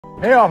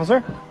Hey,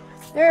 officer.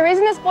 There a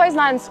reason this boy's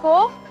not in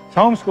school? It's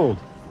homeschooled.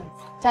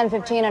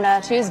 10:15 on a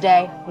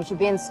Tuesday. He should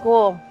be in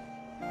school.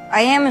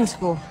 I am in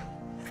school.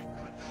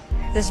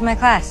 This is my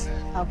class.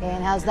 Okay,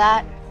 and how's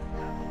that?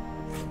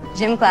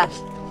 Gym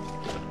class.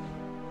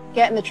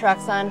 Get in the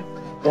truck, son.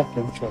 Yeah,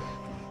 in the truck.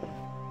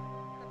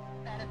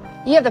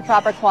 You have the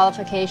proper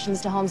qualifications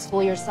to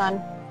homeschool your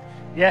son?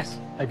 Yes,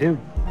 I do.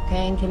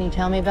 Okay, and can you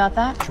tell me about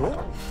that?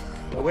 Sure.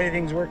 The way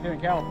things work here in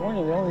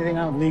California, the only thing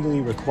I'm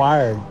legally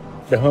required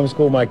to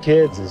homeschool my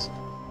kids is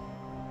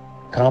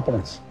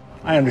competence.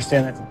 I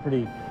understand that's a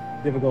pretty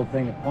difficult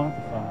thing to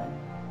quantify,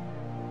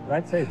 but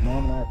I'd say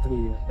Mom and I are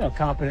pretty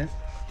competent.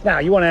 Now,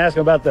 you want to ask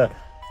about the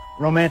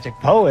romantic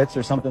poets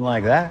or something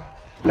like that?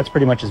 That's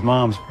pretty much his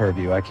mom's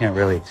purview. I can't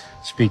really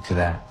speak to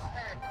that.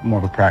 I'm more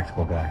of a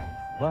practical guy.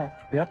 But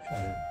the upshot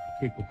is,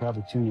 the kid could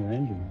probably tune your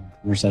engine.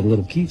 Where's that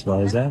little Keith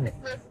while he's at it?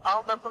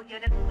 All local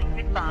units,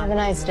 please respond. Have a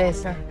nice day,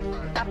 sir.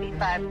 Copy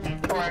 5, please,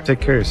 4. Take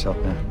care of yourself,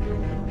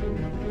 man.